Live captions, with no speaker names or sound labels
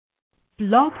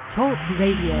Blog Talk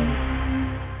Radio.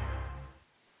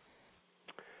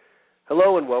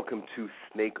 Hello and welcome to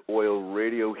Snake Oil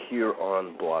Radio here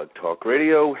on Blog Talk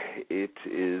Radio. It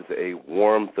is a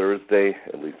warm Thursday,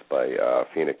 at least by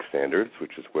Phoenix standards,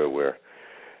 which is where we're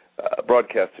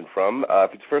broadcasting from.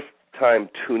 If it's your first time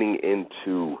tuning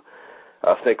into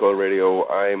Snake Oil Radio,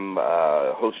 I'm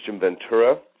host Jim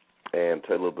Ventura, and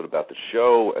tell you a little bit about the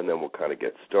show, and then we'll kind of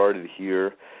get started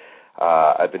here.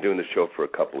 I've been doing the show for a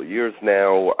couple of years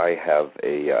now. I have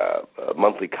a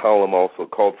monthly column also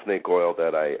called Snake Oil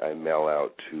that I mail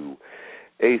out to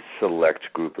a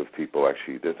select group of people.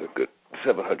 Actually, there's a good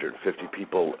 750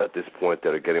 people at this point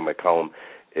that are getting my column.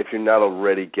 If you're not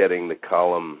already getting the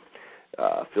column,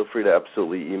 feel free to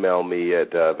absolutely email me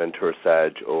at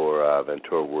venturasag or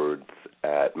venturawords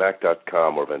at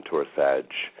mac.com or venturasag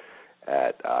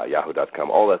at yahoo.com.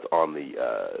 All that's on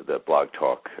the Blog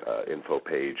Talk info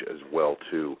page as well,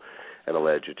 too, and I'll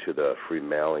add you to the free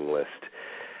mailing list.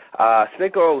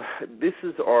 Snake Oil, this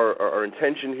is our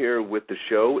intention here with the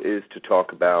show is to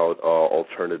talk about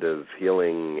alternative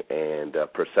healing and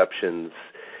perceptions,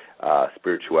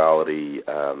 spirituality,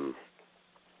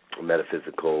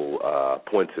 metaphysical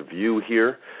points of view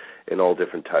here in all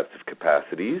different types of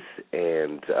capacities.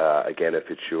 And again, if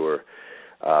it's your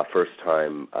first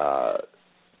time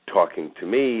talking to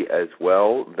me as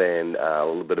well, then a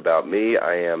little bit about me.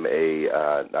 I am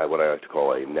what I like to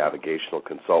call a navigational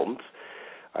consultant.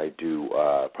 I do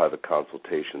private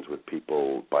consultations with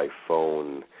people by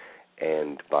phone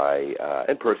and by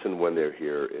in person when they're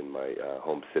here in my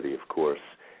home city, of course,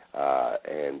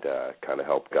 and kind of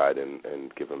help guide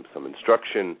and give them some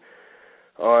instruction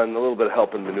on a little bit of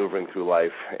help in maneuvering through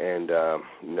life. And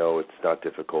no, it's not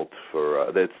difficult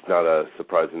it's not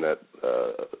surprising that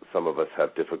some of us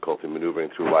have difficulty maneuvering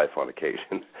through life on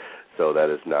occasion. So that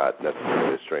is not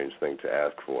necessarily a strange thing to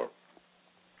ask for.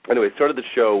 Anyway, started the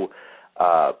show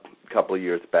a couple of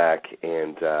years back,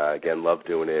 and again, love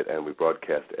doing it. And we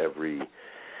broadcast every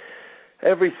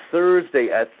Thursday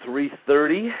at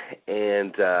 3:30,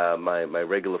 and my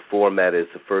regular format is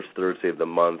the first Thursday of the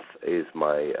month is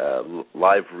my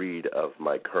live read of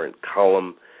my current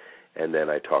column, and then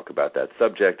I talk about that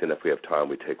subject, and if we have time,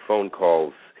 we take phone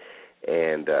calls,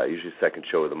 and usually the second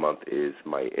show of the month is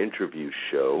my interview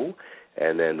show,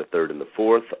 and then the third and the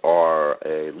fourth are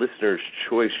a listener's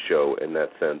choice show, in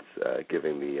that sense,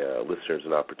 giving the listeners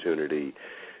an opportunity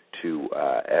to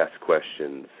ask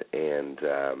questions and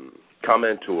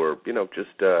comment, or just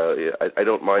I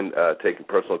don't mind taking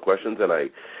personal questions, and I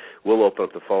will open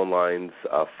up the phone lines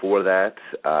for that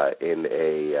in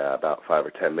about 5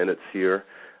 or 10 minutes here.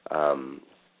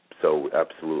 So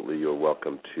absolutely, you're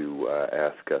welcome to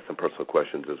ask some personal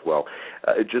questions as well.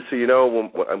 Just so you know,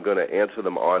 I'm going to answer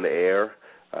them on air.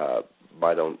 I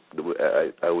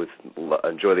always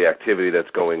enjoy the activity that's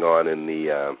going on in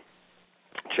the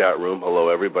chat room. Hello,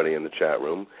 everybody in the chat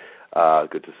room.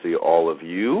 Good to see all of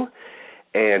you.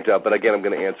 And but again, I'm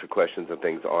going to answer questions and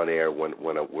things on air when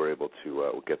we're able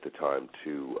to get the time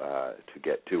to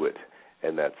get to it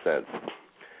in that sense.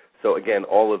 So again,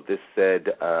 all of this said,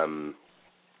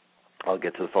 I'll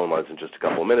get to the phone lines in just a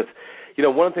couple of minutes.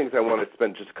 One of the things I want to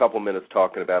spend just a couple of minutes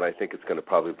talking about, I think it's going to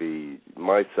probably be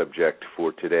my subject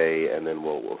for today, and then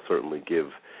we'll certainly give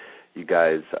you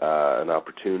guys an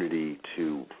opportunity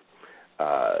to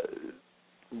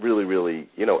really,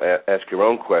 ask your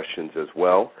own questions as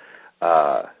well.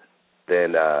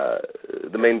 Then I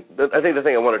think the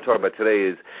thing I want to talk about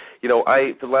today is,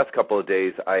 for the last couple of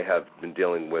days I have been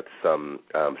dealing with some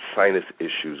sinus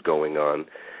issues going on.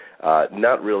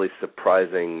 Not really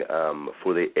surprising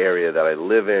for the area that I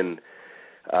live in.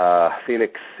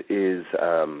 Phoenix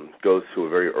goes through a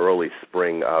very early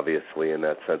spring, obviously, in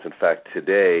that sense. In fact,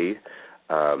 today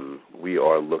we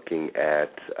are looking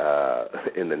at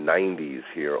in the 90s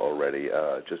here already,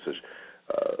 just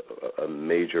a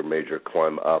major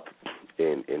climb up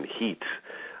in heat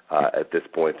at this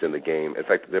point in the game. In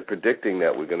fact, they're predicting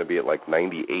that we're going to be at like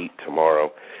 98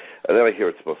 tomorrow, and then I hear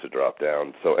it's supposed to drop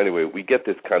down. So anyway, we get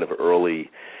this kind of early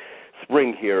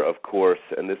spring here, of course,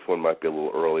 and this one might be a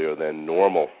little earlier than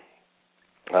normal.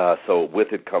 So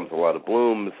with it comes a lot of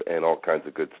blooms and all kinds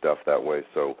of good stuff that way.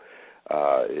 So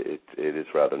it is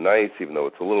rather nice, even though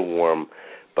it's a little warm.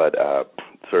 But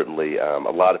certainly a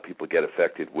lot of people get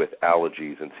affected with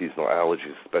allergies and seasonal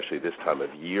allergies, especially this time of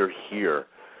year here.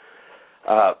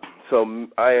 So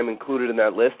I am included in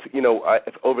that list.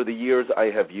 Over the years I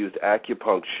have used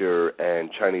acupuncture and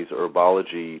Chinese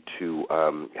herbology to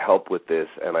help with this,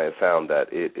 and I have found that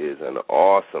it is an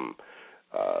awesome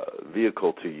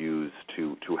vehicle to use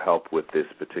to help with this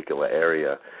particular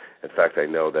area. In fact, I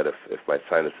know that if my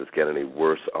sinuses get any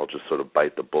worse, I'll just sort of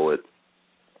bite the bullet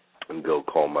and go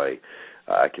call my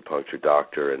acupuncture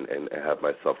doctor and have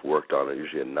myself worked on. It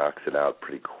usually knocks it out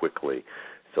pretty quickly.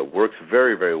 So it works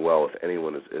very, very well if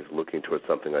anyone is looking towards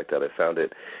something like that. I found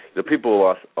it. People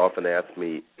will often ask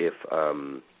me if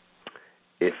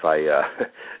I,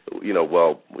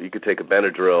 well, you could take a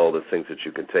Benadryl. There's things that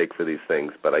you can take for these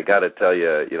things, but I got to tell you,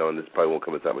 and this probably won't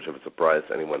come as that much of a surprise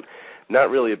to anyone. Not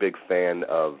really a big fan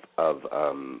of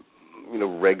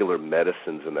regular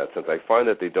medicines in that sense. I find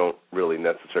that they don't really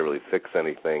necessarily fix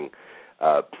anything,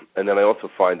 and then I also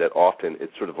find that often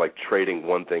it's sort of like trading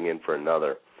one thing in for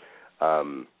another.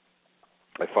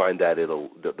 I find that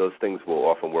those things will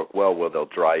often work well where they'll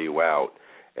dry you out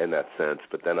in that sense,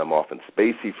 but then I'm often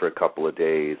spacey for a couple of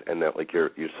days, and that like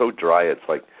you're so dry it's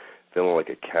like feeling like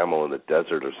a camel in the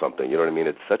desert or something. You know what I mean?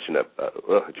 It's such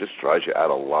it just dries you out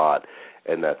a lot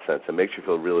in that sense. It makes you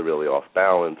feel really, really off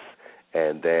balance,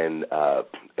 and then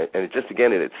and it just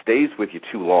again it stays with you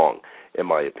too long. In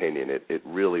my opinion, it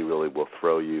really, really will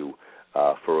throw you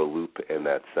for a loop in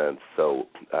that sense. So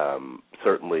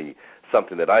certainly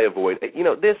something that I avoid.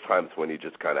 There's times when you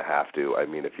just kind of have to. I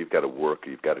mean, if you've got to work,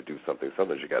 you've got to do something.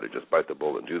 Sometimes you got to just bite the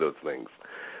bullet and do those things.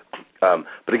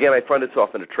 But again, I find it's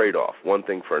often a trade-off, one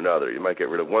thing for another. You might get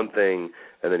rid of one thing,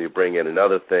 and then you bring in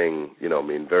another thing.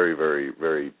 Very, very,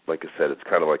 very, like I said, it's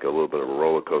kind of like a little bit of a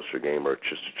roller coaster game or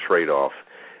just a trade-off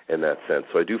in that sense.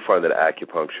 So I do find that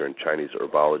acupuncture and Chinese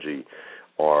herbology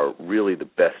are really the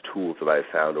best tools that I've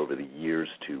found over the years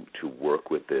to work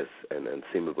with this, and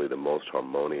seemingly the most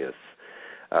harmonious.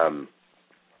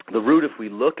 The root, if we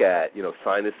look at,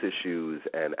 sinus issues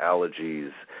and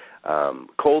allergies,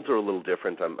 colds are a little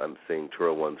different. I'm seeing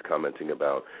Turo ones commenting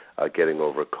about getting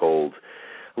over a cold.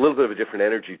 A little bit of a different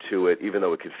energy to it, even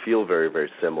though it could feel very, very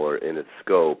similar in its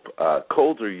scope.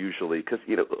 Colds are usually, because,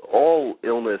 all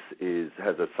illness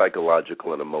has a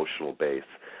psychological and emotional base.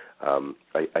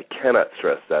 I cannot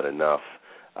stress that enough,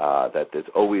 that there's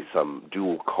always some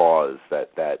dual cause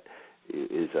that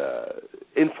is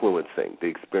influencing the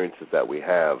experiences that we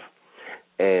have.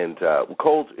 And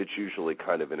colds, it's usually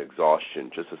kind of an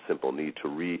exhaustion, just a simple need to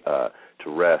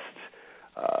rest,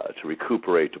 to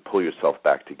recuperate, to pull yourself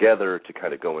back together, to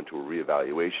kind of go into a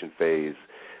reevaluation phase.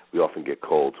 We often get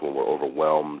colds when we're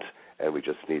overwhelmed, and we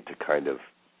just need to kind of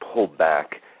pull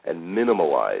back and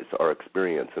minimalize our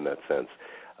experience in that sense.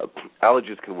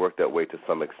 Allergies can work that way to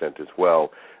some extent as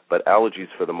well, but allergies,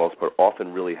 for the most part, often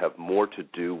really have more to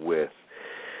do with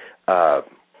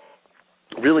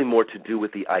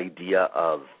the idea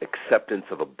of acceptance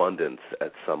of abundance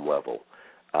at some level.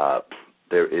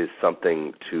 There is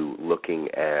something to looking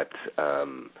at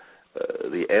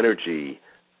the energy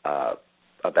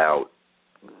about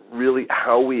really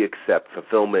how we accept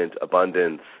fulfillment,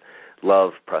 abundance,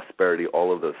 love, prosperity,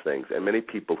 all of those things. And many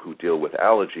people who deal with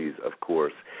allergies, of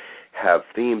course, have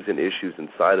themes and issues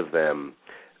inside of them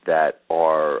that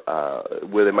are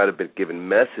where they might have been given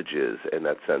messages in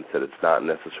that sense that it's not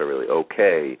necessarily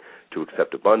okay to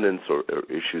accept abundance or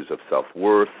issues of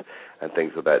self-worth and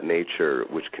things of that nature,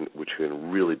 which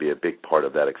can really be a big part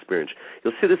of that experience.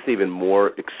 You'll see this in even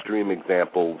more extreme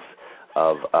examples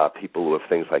of people who have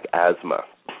things like asthma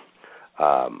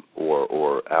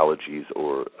or allergies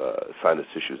or sinus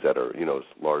issues that are,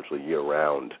 largely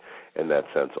year-round in that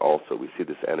sense also. We see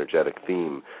this energetic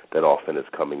theme that often is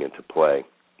coming into play.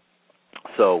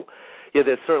 So, yeah,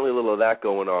 there's certainly a little of that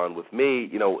going on with me.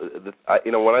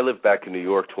 When I lived back in New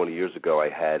York 20 years ago, I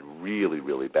had really,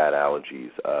 really bad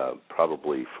allergies,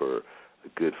 probably for a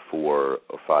good 4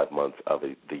 or 5 months of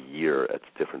the year at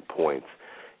different points.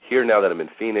 Here, now that I'm in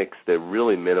Phoenix, they're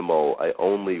really minimal. I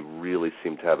only really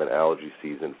seem to have an allergy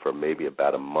season for maybe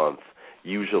about a month.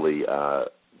 Usually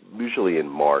in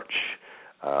March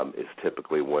is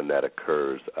typically when that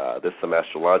occurs. There's some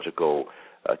astrological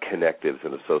connectives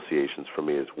and associations for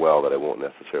me as well that I won't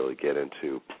necessarily get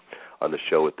into on the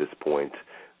show at this point.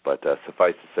 But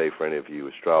suffice to say, for any of you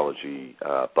astrology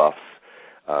buffs,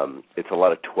 it's a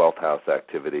lot of 12th house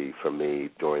activity for me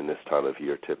during this time of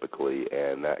year typically,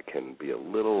 and that can be a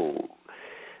little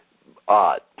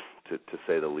odd, to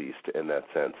say the least, in that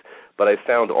sense. But I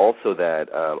found also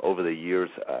that over the years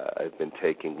I've been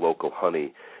taking local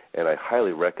honey, and I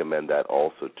highly recommend that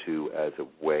also, too, as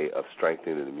a way of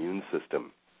strengthening the immune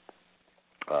system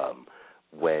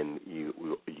when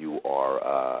you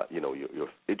are,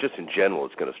 just in general,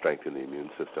 it's going to strengthen the immune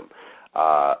system.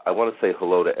 I want to say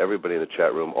hello to everybody in the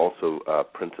chat room, also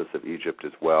Princess of Egypt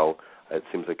as well. It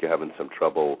seems like you're having some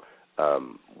trouble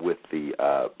with the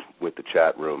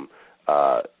chat room.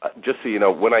 Just so you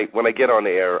know, when I get on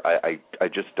air, I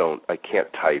can't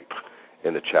type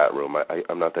in the chat room.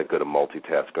 I'm not that good a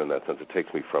multitasker in that sense. It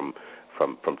takes me from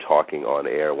talking on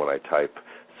air when I type.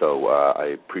 So I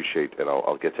appreciate, and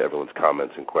I'll get to everyone's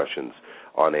comments and questions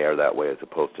on air that way as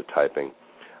opposed to typing.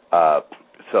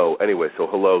 So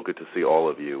hello, good to see all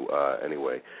of you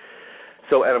anyway.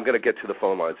 So, and I'm going to get to the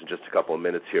phone lines in just a couple of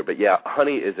minutes here. But, yeah,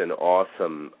 honey is an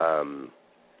awesome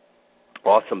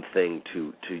thing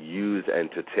to use and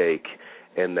to take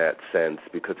in that sense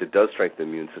because it does strengthen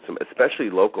the immune system, especially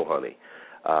local honey.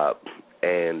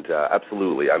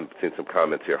 Absolutely, I'm seeing some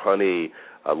comments here. Honey,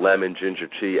 lemon, ginger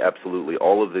tea, absolutely.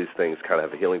 All of these things kind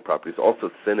of have healing properties. Also,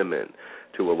 cinnamon,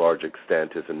 to a large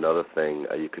extent, is another thing.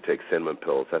 You could take cinnamon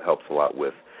pills. That helps a lot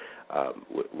with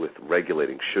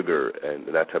regulating sugar and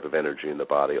that type of energy in the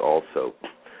body also.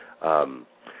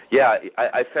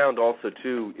 I found also,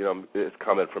 too, this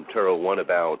comment from Turo, one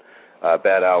about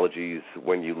bad allergies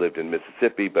when you lived in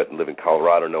Mississippi but live in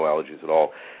Colorado, no allergies at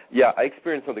all. Yeah, I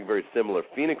experienced something very similar.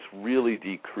 Phoenix really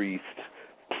decreased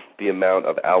the amount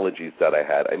of allergies that I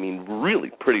had. I mean, really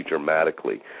pretty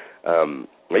dramatically.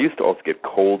 I used to also get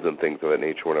colds and things of that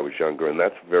nature when I was younger, and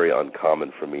that's very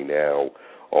uncommon for me now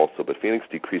also. But Phoenix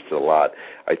decreased it a lot.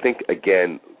 I think,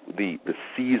 again, the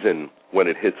season when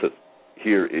it hits us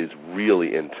here is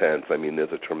really intense. I mean,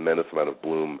 there's a tremendous amount of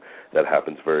bloom that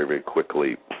happens very, very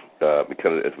quickly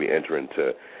because as we enter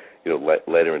into,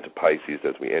 later into Pisces,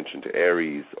 as we enter into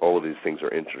Aries, all of these things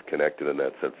are interconnected in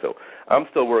that sense. So I'm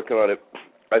still working on it.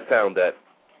 I found that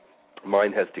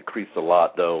mine has decreased a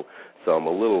lot, though, so I'm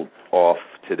a little off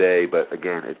today. But,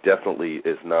 again, it definitely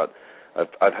is not.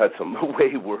 I've had some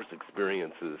way worse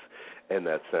experiences in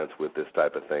that sense with this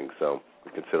type of thing, so I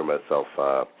consider myself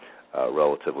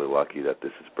relatively lucky that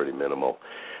this is pretty minimal.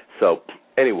 So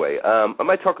anyway, I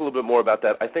might talk a little bit more about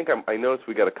that. I noticed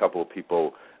we got a couple of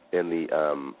people in the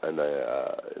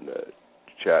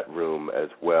chat room as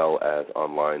well as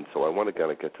online, so I want to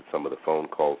kind of get to some of the phone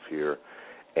calls here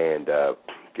and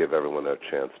give everyone a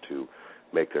chance to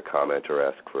make their comment or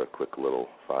ask for a quick little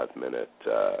 5-minute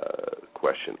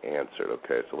question answered.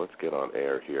 Okay, so let's get on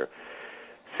air here.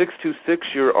 626,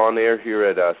 you're on air here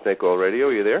at Snake Oil Radio.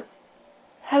 Are you there?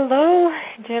 Hello,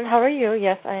 Jim. How are you?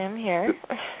 Yes, I am here.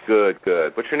 Good.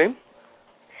 What's your name?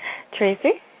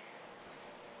 Tracy.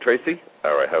 Tracy?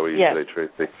 All right, how are you today,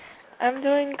 Tracy? I'm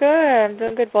doing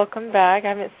good. Welcome back. I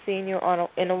haven't seen you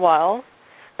in a while.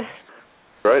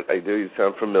 Right, I do. You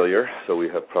sound familiar, so we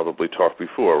have probably talked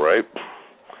before, right?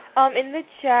 In the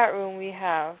chat room we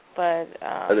have, but...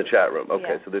 in the chat room. Okay,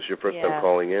 yeah. So this is your first time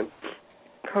calling in?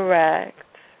 Correct.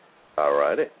 All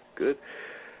righty, good.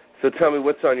 So tell me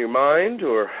what's on your mind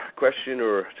or question,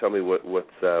 or tell me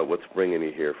what's bringing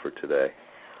you here for today.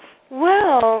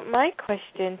 Well, my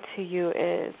question to you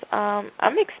is,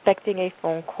 I'm expecting a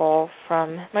phone call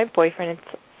from my boyfriend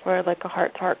for like a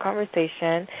heart-to-heart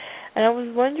conversation, and I was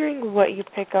wondering what you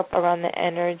pick up around the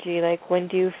energy. Like, when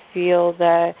do you feel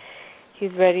that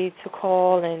he's ready to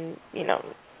call and,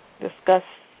 discuss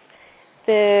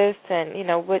this,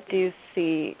 and, what do you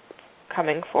see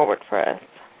coming forward for us?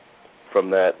 From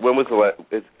that, when was the last?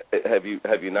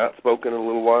 Have you not spoken in a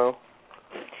little while?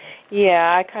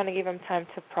 Yeah, I kind of gave him time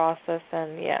to process,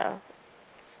 and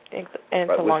and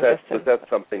it's a long distance. Was that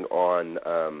something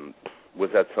on? Was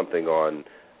that something on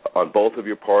both of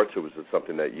your parts, or was it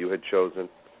something that you had chosen?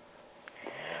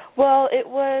 Well, it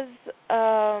was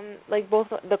like both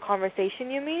the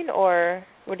conversation. You mean, or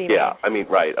what do you mean? Yeah, I mean,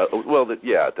 right.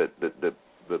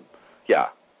 Yeah.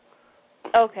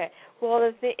 Okay.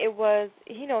 Well, it was,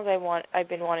 he knows I've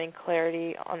been wanting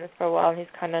clarity on this for a while, and he's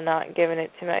kind of not giving it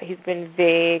to me. He's been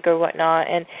vague or whatnot,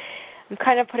 and I'm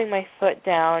kind of putting my foot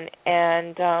down,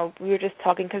 and we were just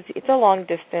talking because it's a long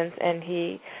distance, and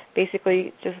he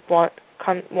basically just wants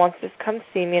to come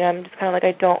see me, and I'm just kind of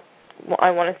like,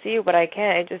 I want to see you, but I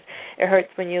can't. It hurts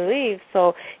when you leave.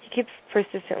 So he keeps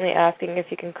persistently asking if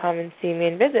he can come and see me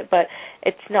and visit, but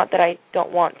it's not that I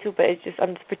don't want to, but it's just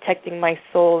I'm just protecting my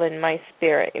soul and my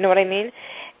spirit. You know what I mean?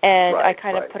 And I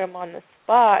kind of put him on the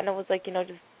spot, and I was like,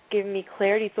 just give me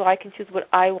clarity so I can choose what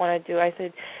I want to do. I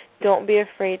said, don't be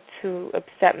afraid to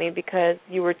upset me because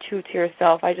you were true to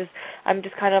yourself. I'm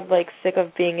just kind of like sick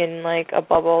of being in like a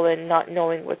bubble and not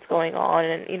knowing what's going on,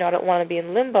 and I don't want to be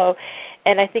in limbo.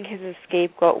 And I think his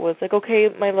scapegoat was like, okay,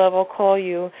 my love, I'll call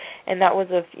you, and that was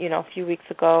a few weeks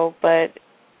ago. But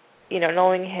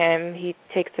knowing him, he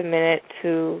takes a minute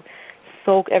to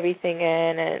soak everything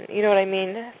in, and you know what I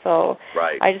mean. So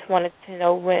I just wanted to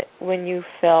know when you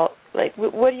felt like,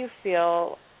 what do you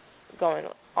feel going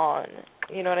on?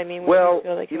 You know what I mean? Well,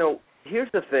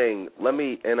 here's the thing.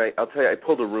 I'll tell you, I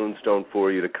pulled a rune stone for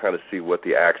you to kind of see what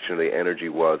the action of the energy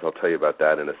was. I'll tell you about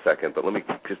that in a second, but let me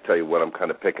just tell you what I'm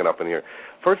kind of picking up in here.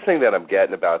 First thing that I'm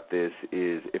getting about this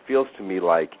is it feels to me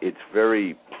like it's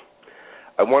very,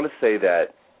 I want to say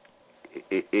that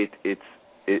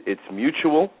it's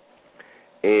mutual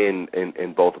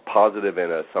in both a positive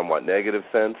and a somewhat negative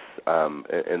sense.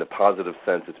 In a positive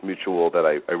sense, it's mutual that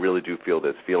I really do feel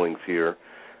there's feelings here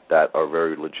that are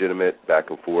very legitimate back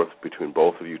and forth between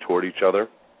both of you toward each other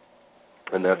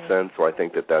in that sense. So I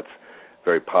think that that's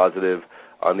very positive.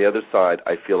 On the other side,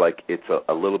 I feel like it's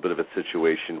a little bit of a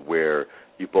situation where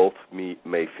you both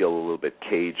may feel a little bit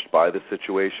caged by the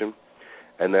situation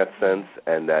in that sense,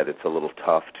 and that it's a little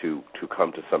tough to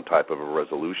come to some type of a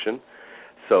resolution.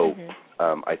 So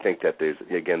I think that there's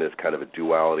kind of a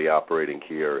duality operating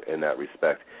here in that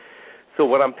respect. So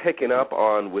what I'm picking up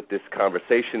on with this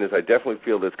conversation is I definitely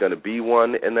feel there's going to be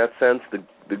one in that sense.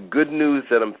 The good news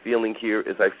that I'm feeling here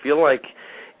is I feel like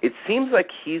it seems like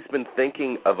he's been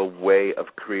thinking of a way of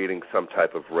creating some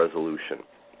type of resolution.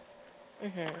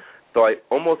 So I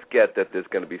almost get that there's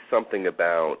going to be something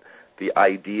about the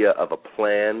idea of a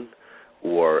plan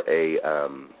or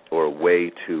a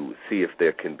way to see if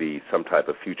there can be some type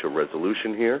of future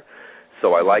resolution here.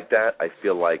 So I like that. I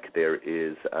feel like there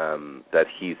is that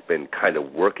he's been kind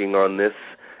of working on this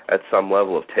at some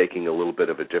level of taking a little bit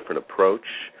of a different approach.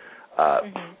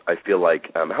 I feel like,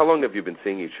 how long have you been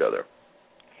seeing each other?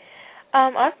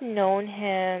 I've known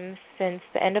him since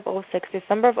the end of '06,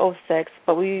 December of '06,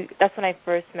 but that's when I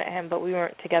first met him, but we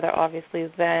weren't together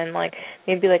obviously then,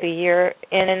 maybe a year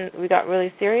in, and we got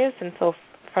really serious, and so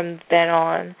from then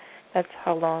on, that's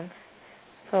how long.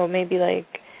 So maybe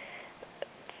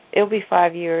it'll be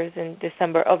 5 years in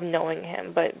December of knowing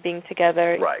him, but being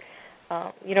together. Right.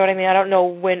 You know what I mean? I don't know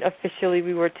when officially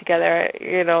we were together,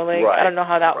 right. I don't know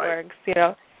how that works,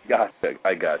 Gotcha.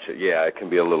 I gotcha. Yeah, it can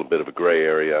be a little bit of a gray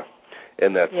area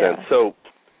in that sense. So,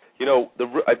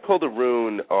 I pulled a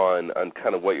rune on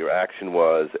kind of what your action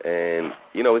was, and,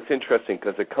 it's interesting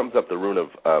because it comes up the rune of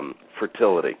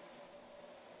fertility,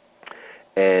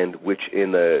 and which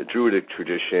in the Druidic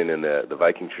tradition and the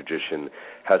Viking tradition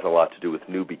has a lot to do with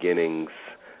new beginnings.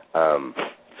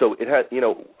 So it has,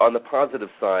 on the positive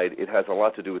side, it has a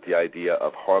lot to do with the idea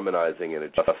of harmonizing and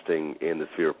adjusting in the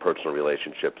sphere of personal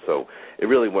relationships. So it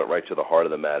really went right to the heart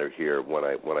of the matter here when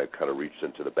I kind of reached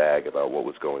into the bag about what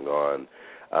was going on.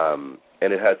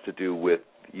 And it has to do with,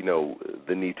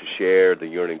 the need to share, the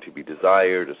yearning to be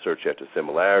desired, a search after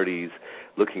similarities,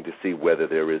 looking to see whether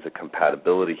there is a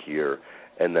compatibility here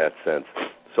in that sense.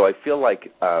 So I feel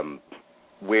like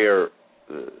where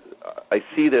I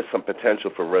see there's some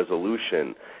potential for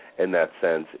resolution in that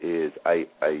sense is I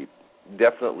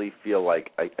definitely feel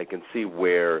like I can see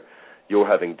where you're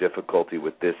having difficulty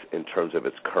with this in terms of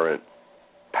its current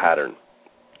pattern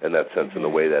in that sense, in the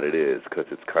way that it is, because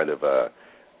it's kind of a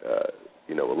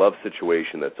love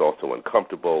situation that's also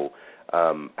uncomfortable.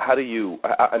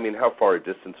 How far a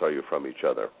distance are you from each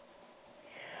other?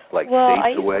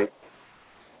 States away?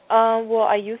 Well,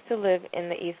 I used to live in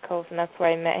the East Coast, and that's where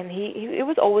I met him. It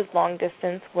was always long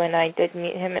distance when I did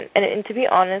meet him, and to be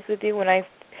honest with you, when I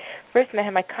first met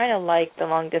him, I kind of liked the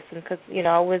long distance because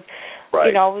I was,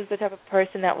 I was the type of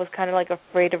person that was kind of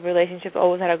afraid of relationships,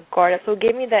 always had a guard up, so it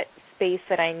gave me that space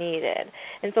that I needed.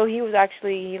 And so he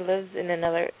lives in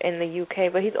the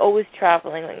UK, but he's always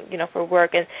traveling, for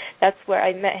work, and that's where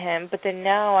I met him. But then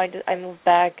now I moved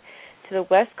back to the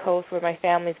West Coast where my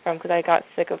family's from because I got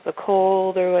sick of the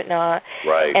cold or whatnot.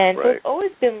 And so it's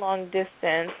always been long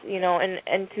distance,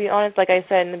 and to be honest, like I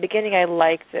said, in the beginning I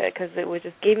liked it because it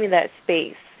just gave me that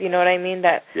space, you know what I mean,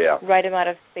 that right amount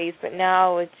of space. But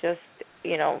now it's just,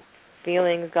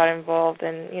 feelings got involved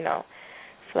and,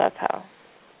 so that's how.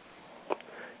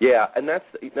 Yeah, and that's,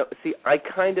 I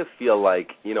kind of feel like,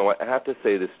 I have to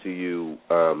say this to you,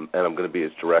 and I'm going to be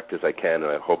as direct as I can,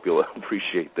 and I hope you'll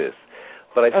appreciate this.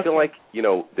 But I feel like,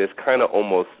 there's kind of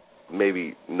almost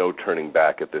maybe no turning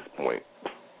back at this point,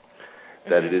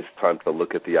 that it is time to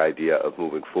look at the idea of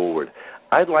moving forward.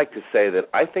 I'd like to say that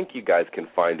I think you guys can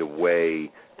find a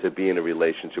way to be in a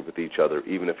relationship with each other,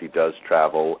 even if he does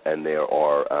travel and there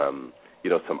are,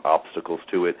 some obstacles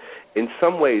to it. In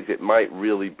some ways, it might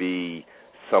really be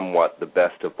somewhat the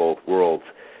best of both worlds,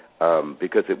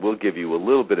 because it will give you a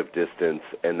little bit of distance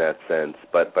in that sense.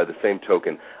 But by the same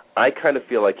token, I kind of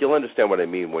feel like you'll understand what I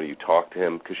mean when you talk to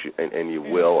him, and you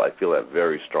will. I feel that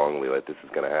very strongly, like this is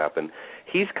going to happen.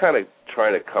 He's kind of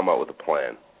trying to come up with a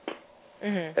plan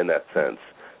in that sense.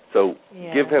 So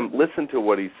listen to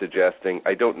what he's suggesting.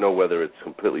 I don't know whether it's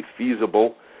completely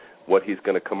feasible, what he's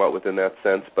going to come up with in that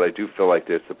sense, but I do feel like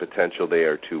there's the potential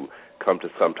there to come to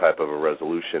some type of a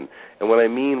resolution. And what I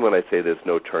mean when I say there's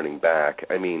no turning back,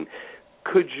 I mean,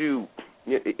 could you...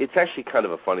 It's actually kind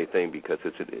of a funny thing because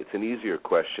it's an easier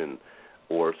question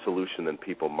or solution than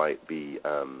people might be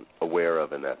aware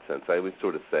of in that sense. I always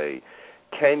sort of say,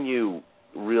 can you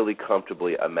really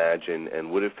comfortably imagine,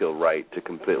 and would it feel right to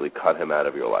completely cut him out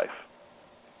of your life?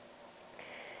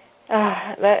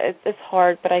 It's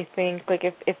hard, but I think like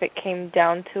if it came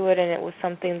down to it and it was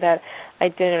something that I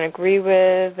didn't agree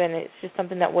with and it's just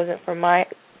something that wasn't for my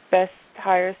best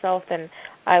higher self, then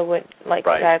I would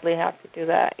sadly have to do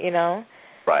that, you know?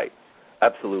 Right.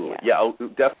 Absolutely. Yeah,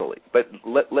 definitely. But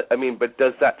but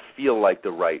does that feel like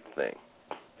the right thing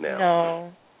now?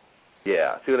 No.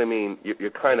 Yeah. See what I mean? You're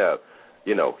kind of,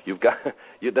 you've got.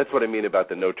 That's what I mean about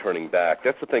the no turning back.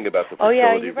 That's the thing about the fertility.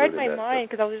 Oh yeah, you read my mind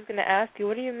because I was just going to ask you,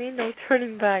 what do you mean no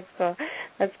turning back? So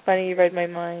that's funny. You read my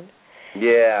mind.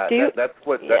 Yeah. That's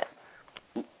what.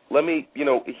 Yeah. Let me.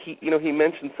 He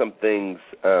mentioned some things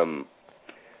in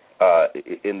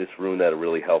this rune that are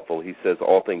really helpful. He says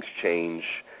all things change,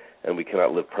 and we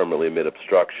cannot live permanently amid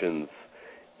obstructions.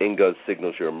 Inga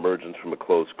signals your emergence from a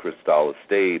closed crystalline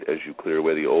state. As you clear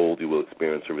away the old, you will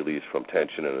experience a release from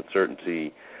tension and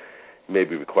uncertainty. You may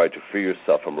be required to free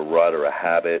yourself from a rut or a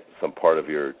habit, some part of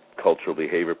your cultural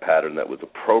behavior pattern that was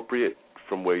appropriate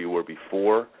from where you were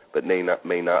before, but may not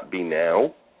be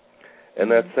now, in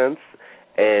that sense.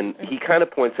 And he kind of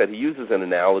points out, he uses an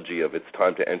analogy of it's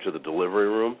time to enter the delivery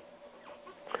room.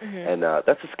 And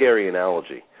that's a scary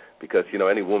analogy. Because,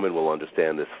 any woman will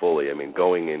understand this fully. I mean,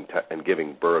 going in and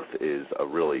giving birth is a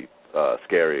really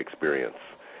scary experience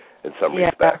in some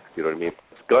respects. You know what I mean?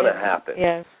 It's going to happen.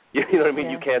 Yeah. You know what I mean?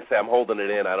 You can't say, I'm holding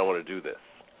it in, I don't want to do this.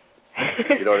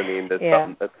 You know what I mean? That's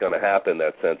something that's going to happen in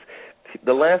that sense.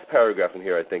 The last paragraph in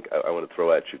here I think I want to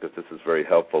throw at you because this is very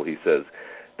helpful. He says,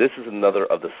 this is another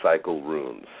of the cycle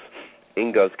runes.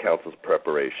 Inga's counsels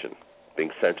preparation,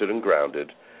 being centered and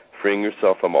grounded, freeing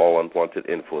yourself from all unwanted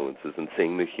influences and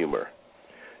seeing the humor.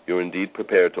 You are indeed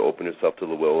prepared to open yourself to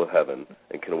the will of heaven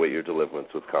and can await your deliverance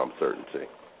with calm certainty.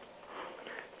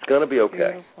 It's going to be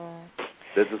okay. Beautiful.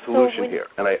 There's a solution here.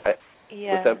 And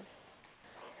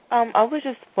I was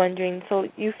just wondering, so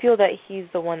you feel that he's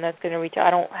the one that's going to reach out? I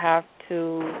don't have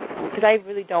to, because I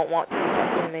really don't want to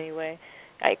talk to him anyway.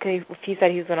 If he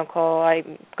said he's going to call,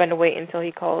 I'm going to wait until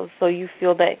he calls. So you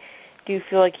feel that... Do you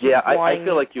feel like he's wanting I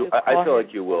feel like you. I feel him?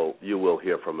 like you will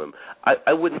hear from him.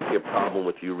 I wouldn't see a problem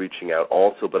with you reaching out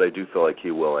also, but I do feel like he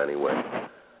will anyway.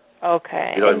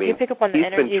 Okay. You know what I mean? You pick up on the He's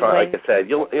energy. Been trying, like I said,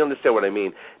 you'll understand what I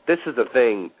mean. This is the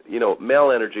thing.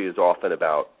 Male energy is often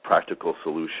about practical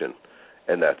solution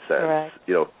in that sense.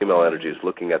 Correct. Female energy is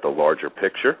looking at the larger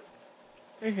picture.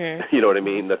 Mm-hmm. You know what I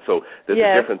mean? So there's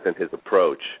a difference in his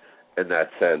approach in that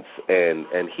sense,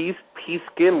 and he's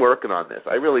skin working on this.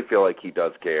 I really feel like he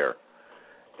does care.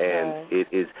 And it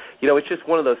is, it's just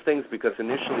one of those things because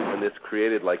initially when this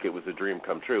created like it was a dream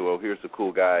come true, here's a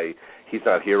cool guy, he's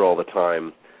not here all the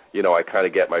time, I kind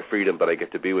of get my freedom, but I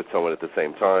get to be with someone at the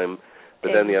same time.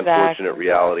 But then the unfortunate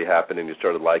reality happened and you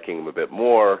started liking him a bit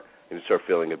more and you start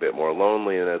feeling a bit more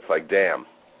lonely and it's like, damn.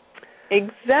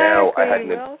 Exactly. Now I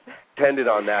hadn't intended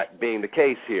on that being the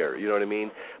case here, you know what I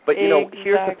mean? But,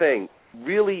 here's the thing.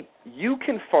 Really, you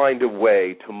can find a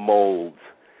way to mold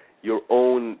your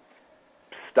own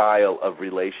style of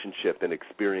relationship and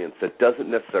experience that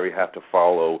doesn't necessarily have to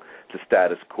follow the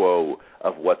status quo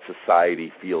of what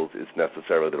society feels is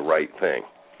necessarily the right thing.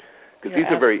 Because these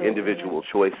are very individual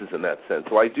choices in that sense.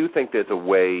 So I do think there's a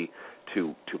way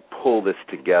to pull this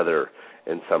together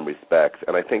in some respects,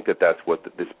 and I think that's what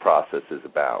this process is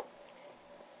about.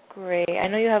 Great. I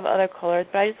know you have other callers,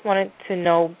 but I just wanted to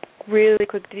know really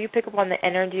quick, did you pick up on the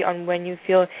energy on when you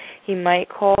feel he might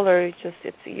call, or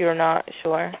you're not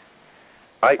sure?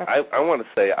 I want to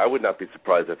say I would not be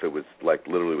surprised if it was like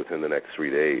literally within the next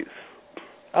 3 days.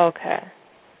 Okay.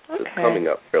 It's coming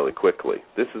up fairly quickly.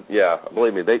 This is,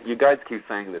 believe me, you guys keep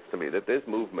saying this to me, that there's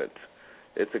movement.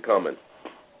 It's a-coming.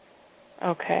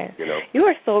 Okay. You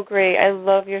are so great. I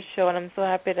love your show, and I'm so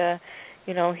happy to,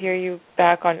 hear you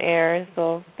back on air.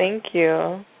 So thank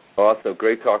you. Awesome.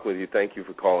 Great talking with you. Thank you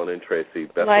for calling in, Tracy.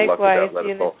 Best Likewise. of luck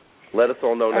with that. Let us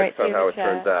all know next time how it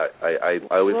turns out. I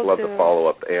always love the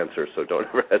follow-up answer, so don't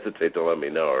ever hesitate to let me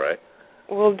know, all right?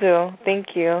 Will do.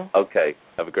 Thank you. Okay.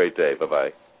 Have a great day.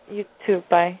 Bye-bye. You too.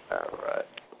 Bye. All right.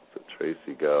 So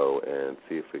Tracy, go and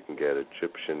see if we can get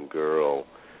Egyptian Girl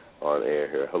on air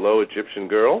here. Hello, Egyptian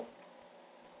Girl?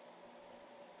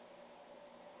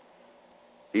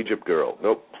 Egypt Girl.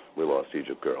 Nope. We lost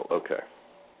Egypt Girl. Okay.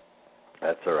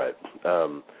 That's all right.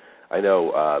 I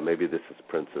know maybe this is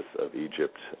Princess of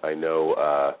Egypt. I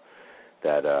know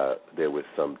that there was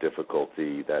some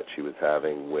difficulty that she was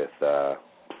having with the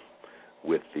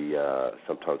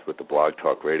sometimes with the Blog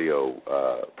Talk Radio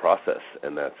process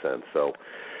in that sense. So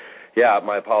Yeah,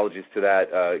 my apologies to that.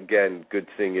 Again, good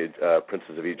seeing you,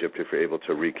 Princess of Egypt. If you're able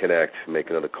to reconnect, make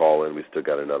another call in. We still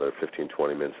got another 15,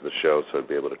 20 minutes of the show, so I'd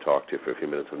be able to talk to you for a few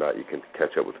minutes. If not, you can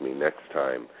catch up with me next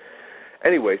time.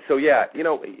 Anyway, so yeah,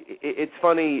 it's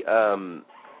funny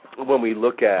when we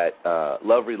look at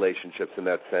love relationships in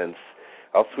that sense.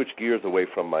 I'll switch gears away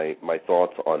from my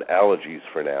thoughts on allergies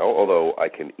for now, although I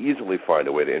can easily find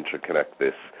a way to interconnect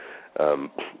this.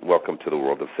 Welcome to the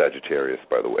world of Sagittarius,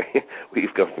 by the way.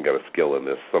 We've got a skill in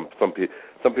this. Some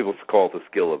people call it the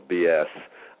skill of BS.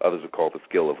 Others would call it the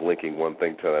skill of linking one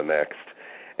thing to the next.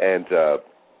 And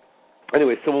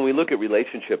anyway, so when we look at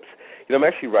relationships, I'm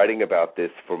actually writing about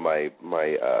this for my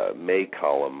May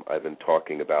column. I've been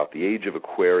talking about the age of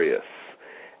Aquarius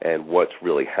and what's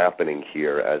really happening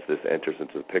here as this enters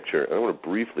into the picture. And I want to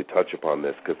briefly touch upon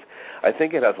this because I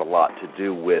think it has a lot to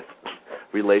do with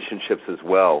relationships as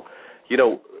well.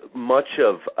 Much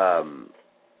of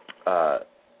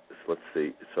let's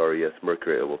see. Sorry, yes,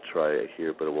 Mercury. I will try it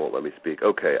here, but it won't let me speak.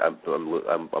 Okay, I'm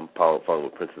following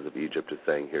what Princess of Egypt is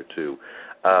saying here too.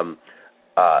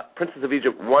 Princess of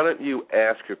Egypt, why don't you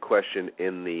ask your question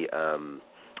in the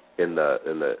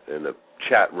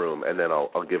chat room, and then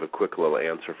I'll give a quick little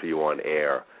answer for you on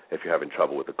air if you're having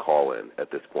trouble with the call in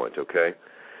at this point. Okay.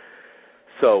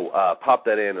 So pop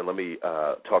that in and let me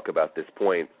talk about this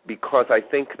point, because I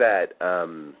think that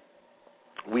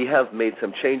we have made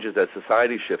some changes as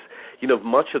society shifts.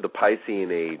 Much of the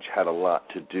Piscean age had a lot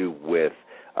to do with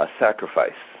sacrifice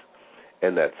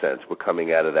in that sense. We're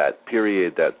coming out of that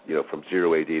period that, from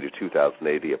 0 AD to 2000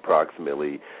 AD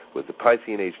approximately was the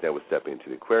Piscean age. Now we're stepping into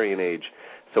the Aquarian age.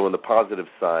 So on the positive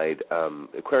side,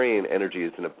 Aquarian energy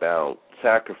isn't about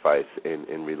sacrifice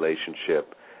in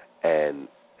relationship and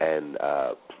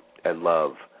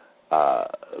love,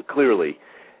 clearly,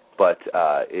 but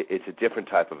it's a different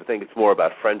type of a thing. It's more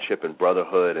about friendship and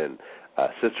brotherhood and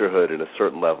sisterhood and a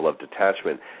certain level of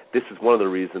detachment. This is one of the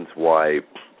reasons why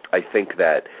I think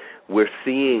that we're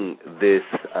seeing this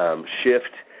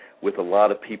shift with a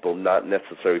lot of people not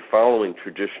necessarily following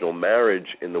traditional marriage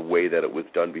in the way that it was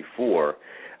done before.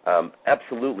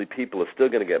 Absolutely, people are still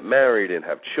going to get married and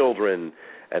have children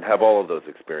and have all of those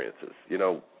experiences.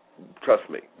 Trust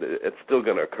me, it's still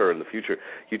going to occur in the future.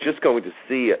 You're just going to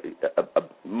see a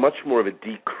much more of a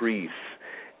decrease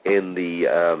in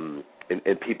the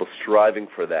in people striving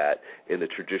for that in the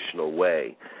traditional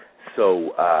way.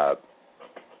 So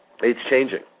it's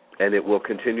changing, and it will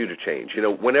continue to change.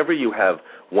 Whenever you have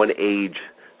one age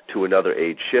to another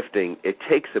age shifting, it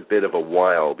takes a bit of a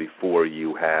while before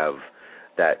you have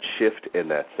that shift in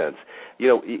that sense.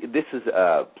 This is,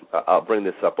 I'll bring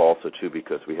this up also, too,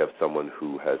 because we have someone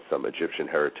who has some Egyptian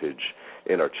heritage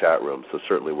in our chat room, so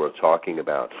certainly worth talking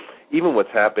about. Even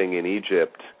what's happening in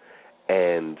Egypt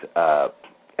and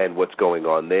what's going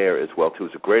on there as well, too,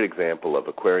 is a great example of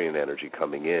Aquarian energy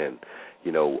coming in.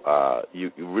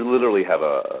 You literally have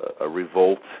a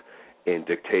revolt in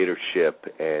dictatorship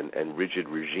and rigid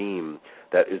regime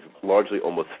that is largely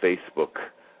almost Facebook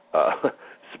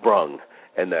sprung.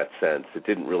 In that sense, it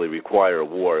didn't really require a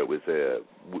war. It was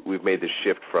we've made this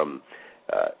shift from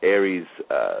Aries.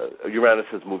 Uranus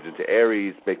has moved into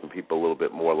Aries, making people a little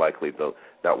bit more likely to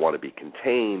not want to be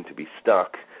contained, to be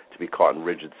stuck, to be caught in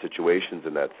rigid situations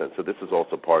in that sense. So this is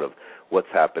also part of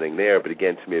what's happening there. But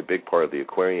again, to me, a big part of the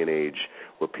Aquarian age,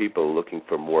 where people are looking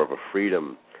for more of a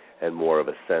freedom and more of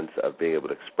a sense of being able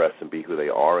to express and be who they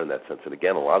are in that sense. And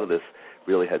again, a lot of this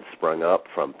really had sprung up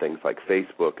from things like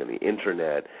Facebook and the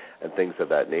Internet and things of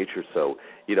that nature. So,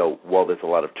 while there's a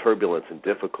lot of turbulence and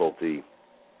difficulty,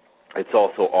 it's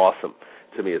also awesome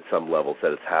to me at some levels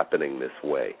that it's happening this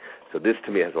way. So this,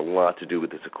 to me, has a lot to do with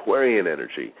this Aquarian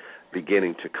energy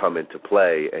beginning to come into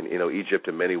play. And, Egypt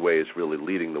in many ways really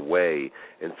leading the way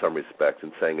in some respects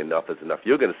and saying enough is enough.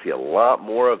 You're going to see a lot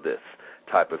more of this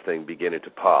type of thing beginning to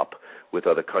pop with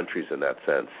other countries in that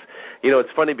sense. It's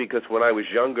funny because when I was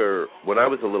younger, when I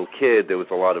was a little kid, there was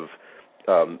a lot of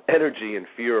energy and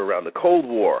fear around the Cold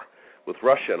War with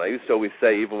Russia. And I used to always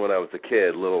say, even when I was a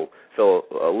kid, a little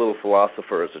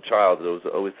philosopher as a child, I was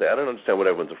always say, I don't understand what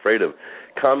everyone's afraid of.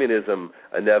 Communism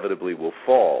inevitably will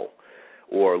fall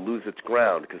or lose its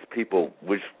ground because people,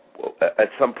 which at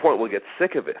some point will get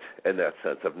sick of it in that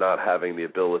sense of not having the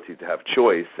ability to have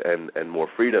choice and more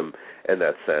freedom in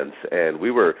that sense. And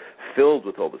we were filled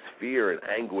with all this fear and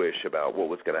anguish about what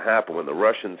was going to happen when the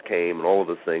Russians came and all of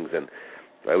those things. And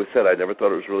I always said I never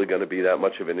thought it was really going to be that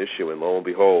much of an issue. And lo and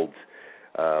behold,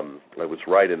 I was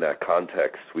right in that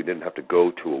context. We didn't have to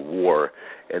go to a war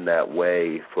in that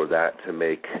way for that to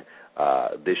make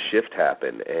this shift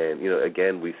happen. And,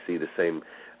 again, we see the same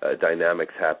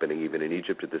dynamics happening even in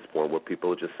Egypt at this point, where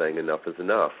people are just saying enough is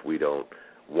enough. We don't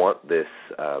want this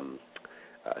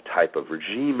type of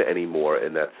regime anymore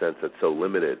in that sense that's so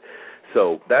limited.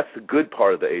 So that's the good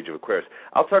part of the Age of Aquarius.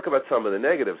 I'll talk about some of the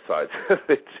negative sides of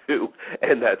it too,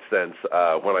 in that sense,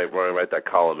 when I write that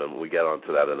column, and we get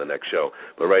onto that in the next show.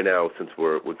 But right now, since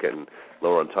we're getting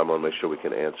lower on time, I want to make sure we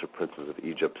can answer Princess of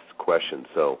Egypt's question.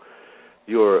 So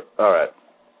you're all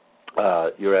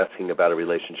right. You're asking about a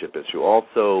relationship issue.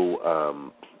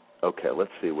 Also, okay,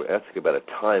 let's see. We're asking about a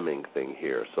timing thing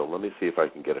here. So let me see if I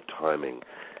can get a timing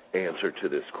answer to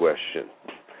this question.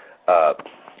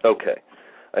 Okay.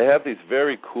 I have these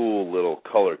very cool little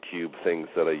color cube things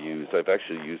that I use. I've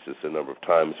actually used this a number of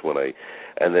times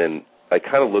and then I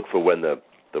kind of look for when the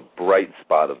bright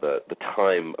spot of the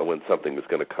time when something is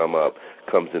going to come up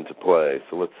comes into play.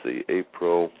 So let's see,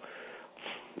 April.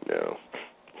 Now,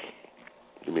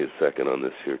 give me a second on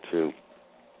this here too.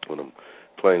 When I'm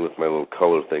playing with my little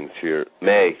color things here,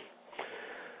 May.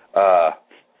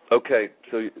 Okay,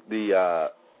 so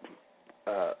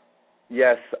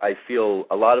yes, I feel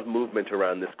a lot of movement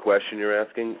around this question you're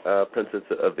asking, Princess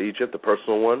of Egypt, the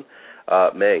personal one.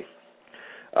 May.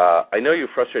 I know you're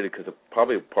frustrated because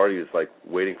probably a part of you is like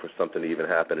waiting for something to even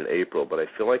happen in April, but I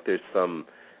feel like there's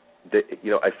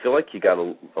I feel like you got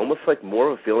almost like more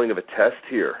of a feeling of a test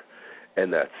here in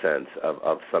that sense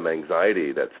of some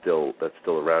anxiety that's still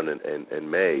around in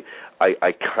May.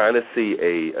 I kind of see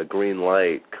a green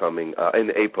light coming,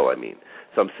 in April, I mean.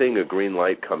 So I'm seeing a green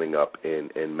light coming up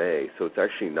in May, so it's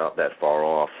actually not that far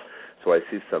off. So I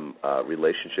see some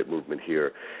relationship movement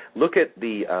here. Look at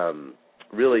the,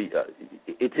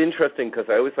 it's interesting because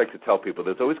I always like to tell people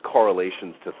there's always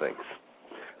correlations to things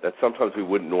that sometimes we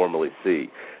wouldn't normally see.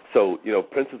 So,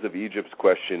 Princess of Egypt's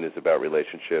question is about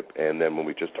relationship, and then when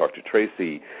we just talked to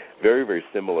Tracy, very, very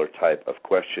similar type of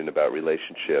question about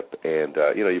relationship, and,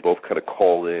 you both kind of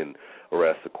call in or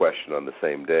ask the question on the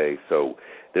same day. So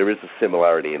there is a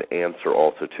similarity in answer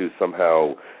also, too.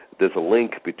 Somehow there's a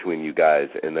link between you guys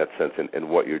in that sense and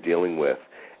what you're dealing with.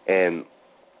 And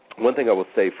one thing I will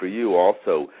say for you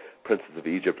also, Princess of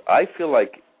Egypt, I feel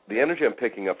like the energy I'm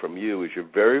picking up from you is you're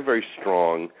very, very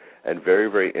strong and very,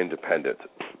 very independent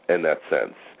in that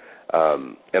sense.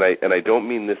 And I don't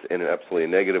mean this in an absolutely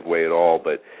negative way at all,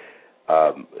 but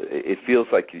it feels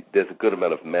like there's a good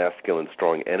amount of masculine,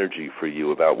 strong energy for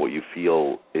you about what you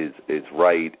feel is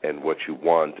right and what you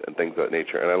want and things of that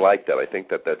nature. And I like that. I think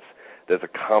there's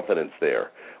a confidence there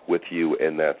with you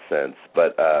in that sense.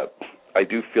 But I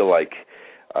do feel like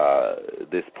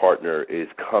this partner is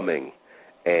coming,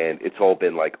 and it's all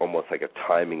been like almost like a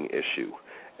timing issue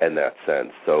in that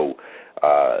sense. So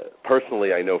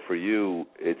personally, I know for you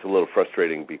it's a little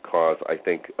frustrating because I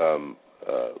think,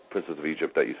 Princess of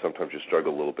Egypt, that you sometimes just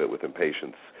struggle a little bit with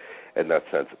impatience in that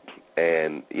sense.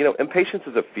 And, impatience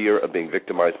is a fear of being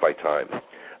victimized by time.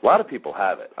 A lot of people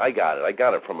have it. I got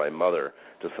it from my mother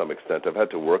to some extent. I've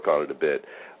had to work on it a bit.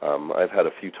 I've had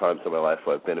a few times in my life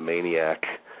where I've been a maniac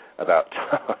about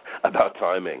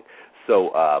timing.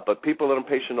 So, but people that are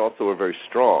impatient also are very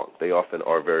strong. They often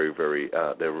are very, very,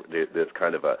 there's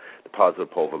kind of the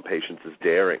positive pole of impatience is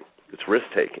daring. It's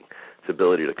risk-taking. It's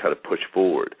ability to kind of push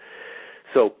forward.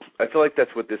 So I feel like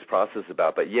that's what this process is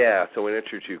about. But, yeah, so in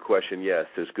answer to your question, yes,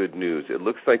 there's good news. It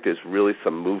looks like there's really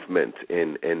some movement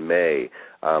in May.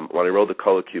 When I rolled the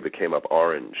color cube, it came up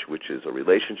orange, which is a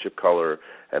relationship color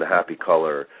and a happy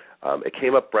color. It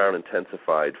came up brown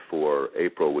intensified for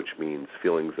April, which means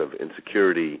feelings of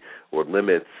insecurity or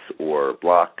limits or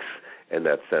blocks in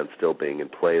that sense still being in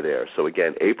play there. So,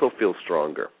 again, April feels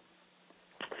stronger.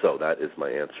 So that is my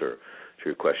answer to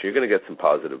your question. You're going to get some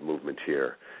positive movement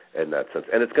here in that sense,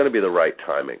 and it's going to be the right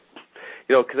timing.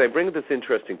 Because I bring up this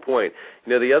interesting point.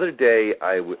 The other day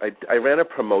I ran a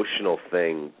promotional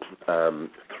thing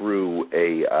through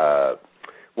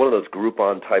one of those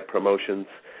Groupon-type promotions,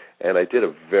 and I did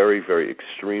a very, very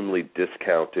extremely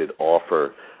discounted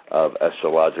offer of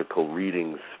astrological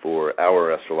readings for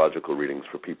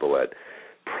people at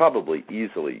probably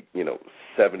easily,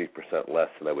 70% less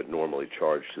than I would normally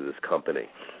charge to this company.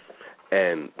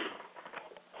 And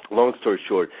long story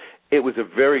short, it was a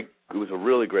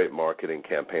really great marketing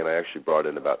campaign. I actually brought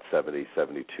in about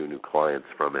 72 new clients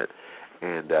from it.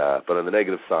 And but on the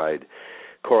negative side,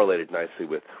 correlated nicely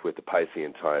with the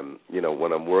Piscean time.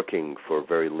 When I'm working for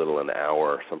very little an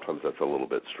hour, sometimes that's a little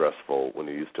bit stressful when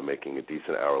you're used to making a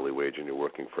decent hourly wage and you're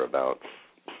working for about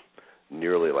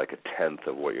nearly like a tenth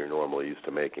of what you're normally used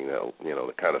to making. That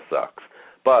kind of sucks.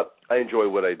 But I enjoy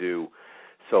what I do.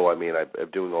 So, I'm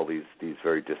doing all these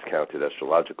very discounted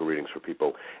astrological readings for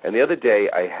people. And the other day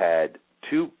I had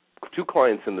two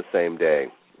clients in the same day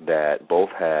that both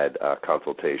had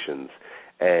consultations,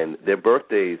 And their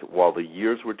birthdays, while the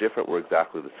years were different, were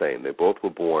exactly the same. They both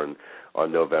were born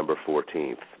on November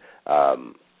 14th.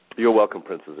 You're welcome,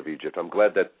 Princess of Egypt. I'm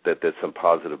glad that there's some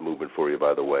positive movement for you,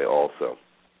 by the way, also.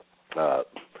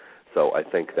 So I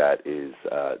think that is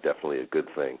definitely a good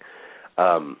thing.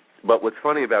 But what's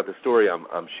funny about the story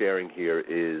I'm sharing here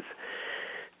is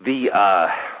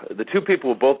the two people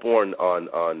were both born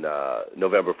on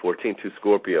November 14th, two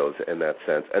Scorpios in that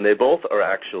sense, and they both are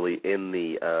actually in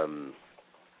the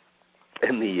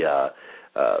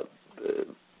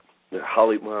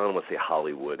Hollywood. Well, I don't want to say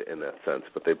Hollywood in that sense,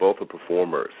 but they both are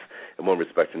performers in one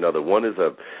respect or another. One is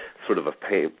a sort of a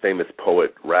famous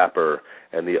poet, rapper,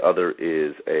 and the other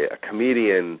is a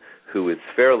comedian who is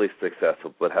fairly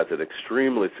successful but has an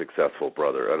extremely successful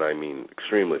brother, and I mean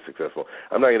extremely successful.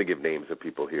 I'm not going to give names of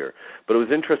people here, but it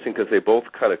was interesting because they both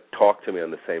kind of talked to me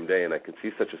on the same day, and I can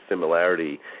see such a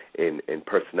similarity in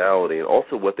personality and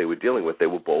also what they were dealing with. They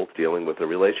were both dealing with a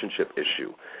relationship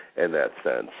issue in that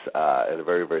sense in a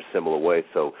very, very similar way.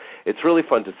 So it's really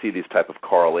fun to see these type of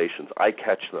correlations. I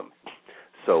catch them,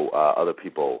 so other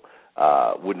people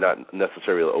would not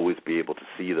necessarily always be able to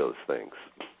see those things.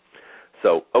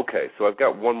 So, okay, so I've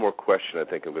got one more question I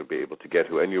think I'm going to be able to get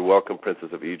to, and you're welcome, Princess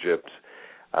of Egypt.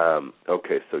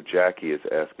 Okay, so Jackie is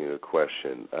asking a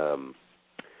question.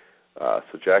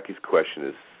 So Jackie's question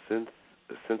is,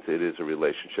 since it is a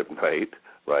relationship night,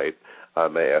 right, I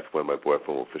may ask when my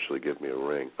boyfriend will officially give me a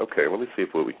ring. Okay, let me see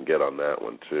what we can get on that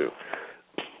one, too,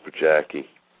 for Jackie.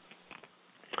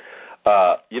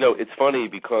 It's funny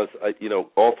because,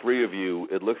 all three of you,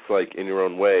 it looks like in your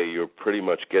own way, you're pretty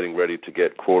much getting ready to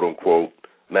get, quote-unquote,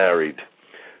 married.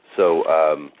 So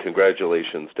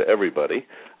congratulations to everybody.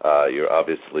 You're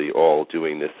obviously all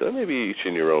doing this, maybe each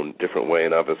in your own different way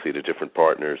and obviously to different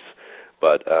partners.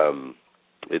 But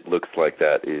it looks like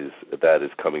that is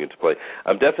coming into play.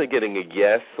 I'm definitely getting a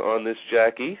yes on this,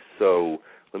 Jackie. So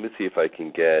let me see if I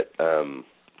can get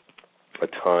a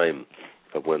time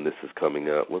of when this is coming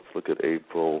out. Let's look at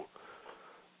April.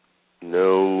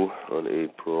 No on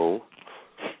April.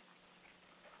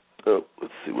 Oh,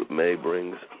 let's see what May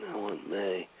brings. No on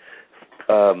May.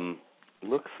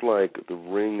 Looks like the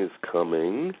ring is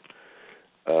coming.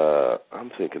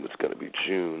 I'm thinking it's going to be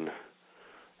June.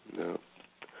 No.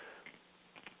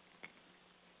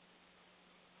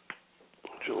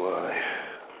 July.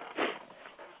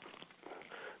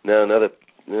 No,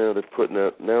 they're putting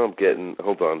out. Now I'm getting.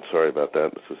 Hold on, sorry about that.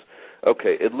 This is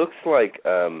okay. It looks like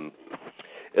the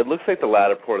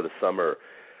latter part of the summer,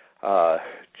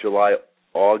 July,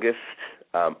 August.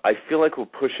 I feel like we're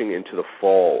pushing into the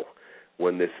fall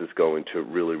when this is going to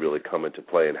really, really come into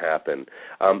play and happen.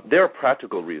 There are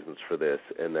practical reasons for this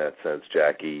in that sense,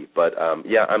 Jackie. But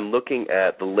yeah, I'm looking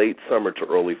at the late summer to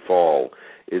early fall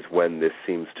is when this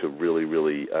seems to really,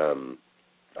 really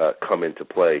come into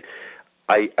play.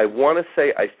 I want to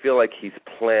say I feel like he's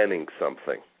planning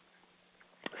something.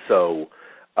 So,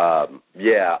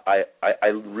 yeah, I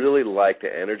really like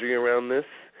the energy around this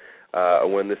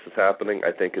when this is happening.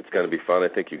 I think it's going to be fun. I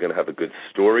think you're going to have a good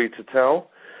story to tell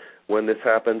when this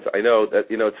happens. I know that,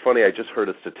 it's funny, I just heard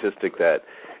a statistic that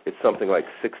it's something like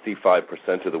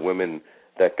 65% of the women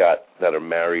that are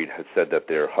married have said that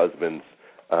their husband's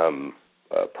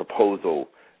proposal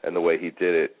and the way he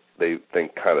did it, they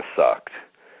think kind of sucked.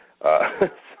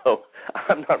 So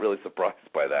I'm not really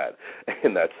surprised by that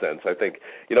in that sense. I think,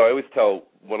 I always tell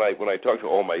when I talk to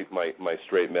all my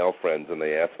straight male friends and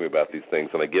they ask me about these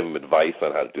things and I give them advice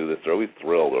on how to do this, they're always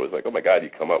thrilled. They're always like, oh my God, you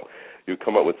come up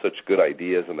with such good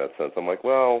ideas in that sense. I'm like,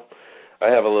 well, I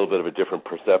have a little bit of a different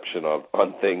perception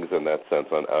on things in that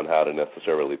sense on how to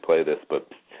necessarily play this. But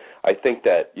I think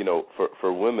that,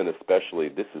 for women especially,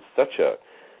 this is such a,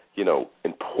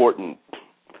 important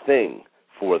thing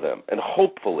for them. And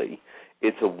hopefully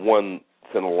it's a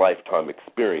once-in-a-lifetime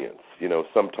experience.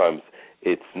 Sometimes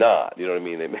it's not. You know what I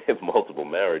mean? They may have multiple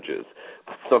marriages,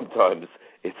 but sometimes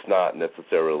it's not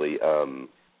necessarily a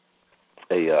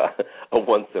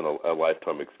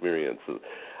once-in-a-lifetime experience.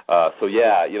 So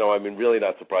yeah, I'm really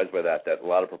not surprised by that a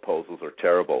lot of proposals are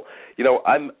terrible.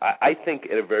 I think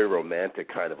in a very romantic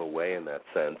kind of a way in that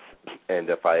sense, and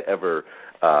if I ever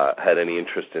had any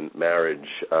interest in marriage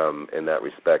in that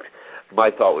respect, my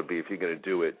thought would be if you're going to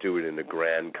do it in a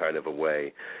grand kind of a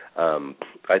way.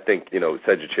 I think,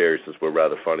 Sagittarius, we're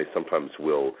rather funny. Sometimes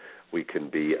we can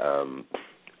be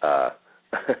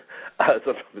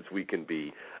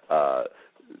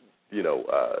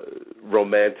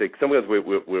romantic. Sometimes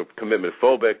we're commitment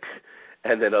phobic,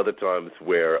 and then other times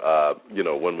where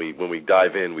when we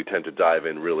dive in, we tend to dive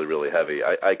in really, really heavy.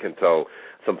 I can tell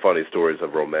some funny stories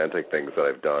of romantic things that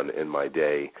I've done in my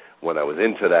day when I was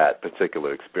into that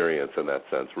particular experience in that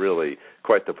sense. Really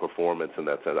quite the performance in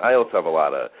that sense. I also have a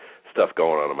lot of stuff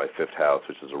going on in my fifth house,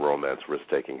 which is a romance,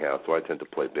 risk-taking house, so I tend to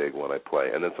play big when I play,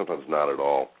 and then sometimes not at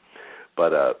all.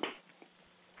 But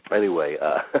anyway,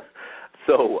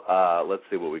 so let's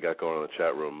see what we got going on in the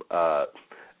chat room.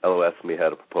 Elo asked me how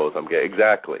to propose. I'm gay.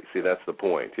 Exactly. See, that's the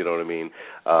point. You know what I mean?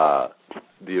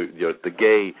 The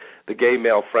gay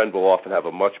male friend will often have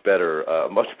a much better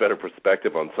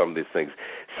perspective on some of these things.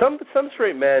 Some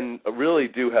straight men really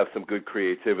do have some good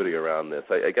creativity around this.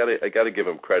 I got to give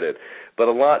them credit, but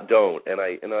a lot don't. And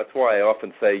that's why I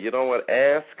often say, you know what?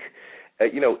 Ask,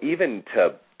 even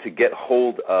to get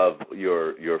hold of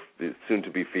your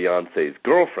soon-to-be fiance's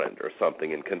girlfriend or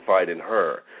something and confide in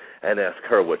her and ask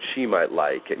her what she might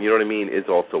like. And you know what I mean? Is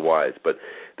also wise. But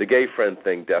the gay friend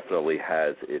thing definitely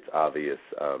has its obvious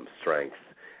strength,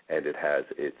 and it has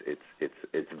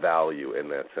its value in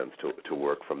that sense to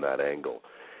work from that angle.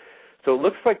 So it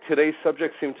looks like today's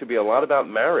subject seems to be a lot about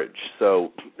marriage.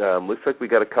 So looks like we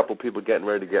got a couple people getting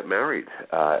ready to get married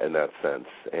in that sense.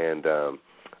 And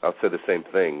I'll say the same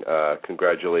thing.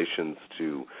 Congratulations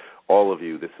to all of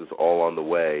you. This is all on the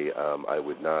way. I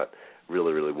would not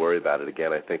really worry about it.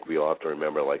 Again, I think we all have to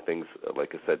remember, things,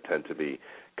 like I said, tend to be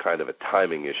kind of a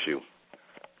timing issue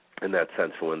in that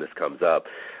sense for when this comes up.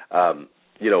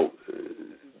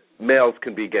 Males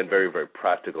can be, again, very, very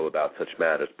practical about such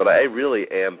matters, but I really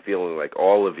am feeling like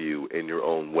all of you in your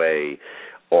own way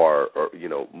are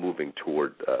moving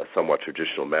toward somewhat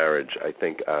traditional marriage. I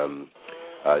think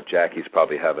Jackie's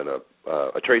probably having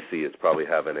Tracy is probably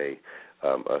having a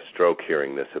stroke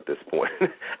hearing this at this point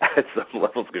at some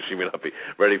levels, because she may not be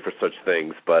ready for such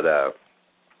things, but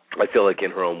I feel like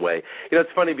in her own way. It's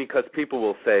funny because people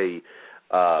will say,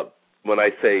 when I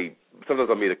say, sometimes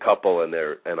I'll meet a couple and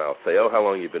I'll say, oh, how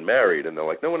long have you been married? And they're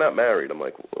like, no, we're not married. I'm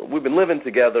like, we've been living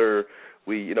together.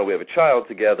 We have a child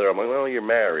together. I'm like, well, you're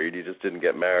married. You just didn't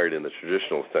get married in the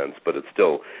traditional sense, but it's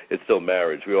still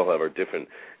marriage. We all have our different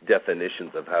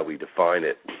definitions of how we define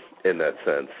it in that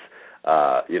sense.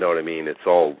 You know what I mean?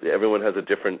 Everyone has a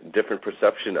different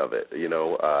perception of it,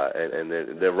 and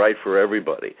they're right for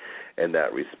everybody in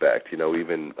that respect.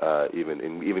 Even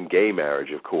gay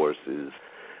marriage, of course, is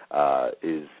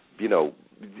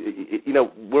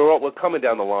we're coming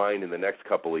down the line in the next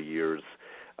couple of years.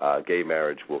 Gay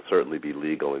marriage will certainly be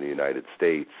legal in the United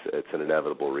States. It's an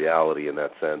inevitable reality in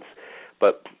that sense.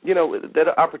 But, that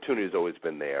opportunity has always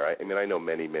been there. I know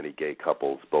many, many gay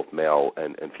couples, both male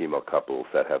and female couples,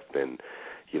 that have been,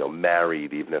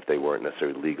 married, even if they weren't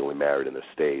necessarily legally married in the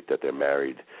state, that they're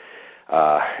married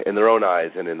in their own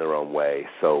eyes and in their own way.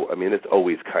 So, it's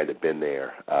always kind of been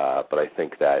there. But I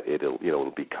think that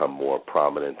it'll become more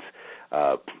prominent.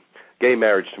 Gay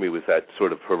marriage to me was that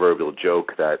sort of proverbial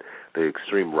joke that the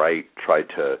extreme right tried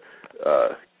to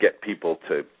get people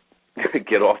to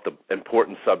get off the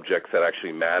important subjects that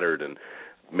actually mattered and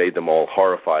made them all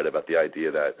horrified about the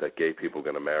idea that gay people are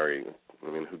going to marry.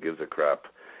 Who gives a crap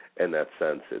in that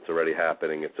sense? It's already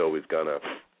happening. It's always going to.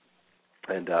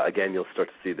 And, again, you'll start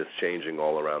to see this changing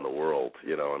all around the world.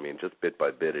 Just bit by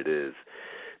bit it is.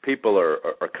 People are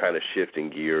kind of shifting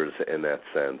gears in that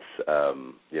sense,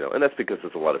 and that's because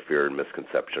there's a lot of fear and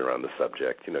misconception around the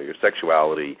subject. Your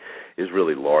sexuality is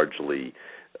really largely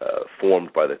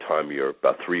formed by the time you're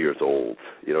about 3 years old.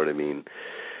 You know what I mean?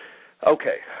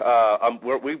 Okay.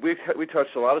 We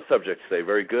touched a lot of subjects today.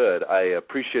 Very good. I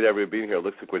appreciate everybody being here. It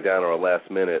looks like we're down to our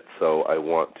last minute, so I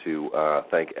want to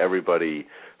thank everybody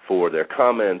for their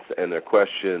comments and their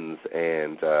questions.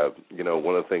 And,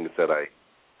 one of the things that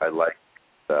I like,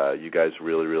 you guys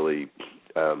really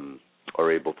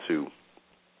are able to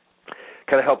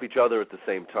kind of help each other at the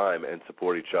same time and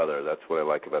support each other. That's what I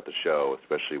like about the show,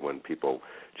 especially when people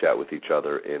chat with each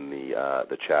other in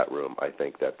the chat room. I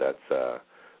think that's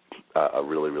a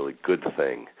really good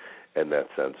thing in that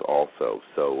sense also.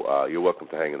 So you're welcome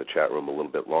to hang in the chat room a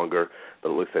little bit longer, but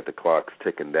it looks like the clock's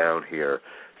ticking down here.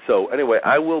 So anyway,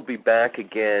 I will be back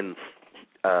again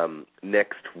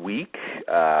next week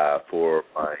for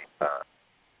my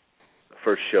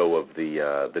first show of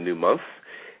the new month,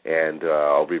 and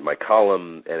I'll read my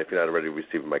column, and if you're not already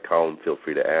receiving my column, feel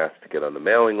free to ask to get on the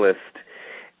mailing list,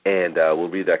 and we'll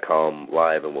read that column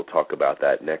live, and we'll talk about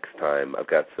that next time. I've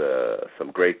got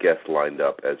some great guests lined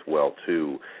up as well,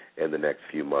 too, in the next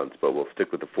few months, but we'll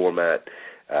stick with the format.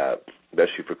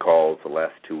 Best shoot for calls the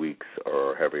last 2 weeks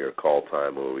or heavier call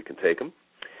time where we can take them.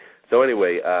 So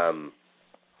anyway,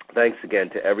 thanks again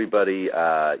to everybody.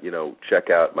 Check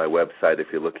out my website if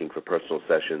you're looking for personal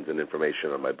sessions and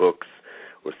information on my books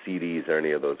or CDs or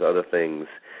any of those other things.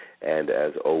 And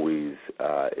as always,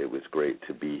 it was great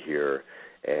to be here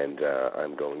and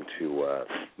I'm going to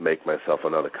make myself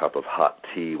another cup of hot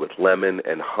tea with lemon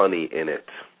and honey in it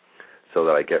so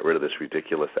that I get rid of this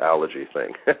ridiculous allergy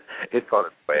thing. It's on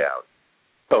its way out.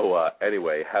 So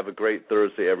anyway, have a great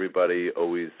Thursday, everybody.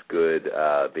 Always good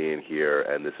being here,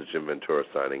 and this is Jim Ventura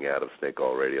signing out of Snake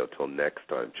Oil Radio. Till next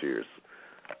time, cheers.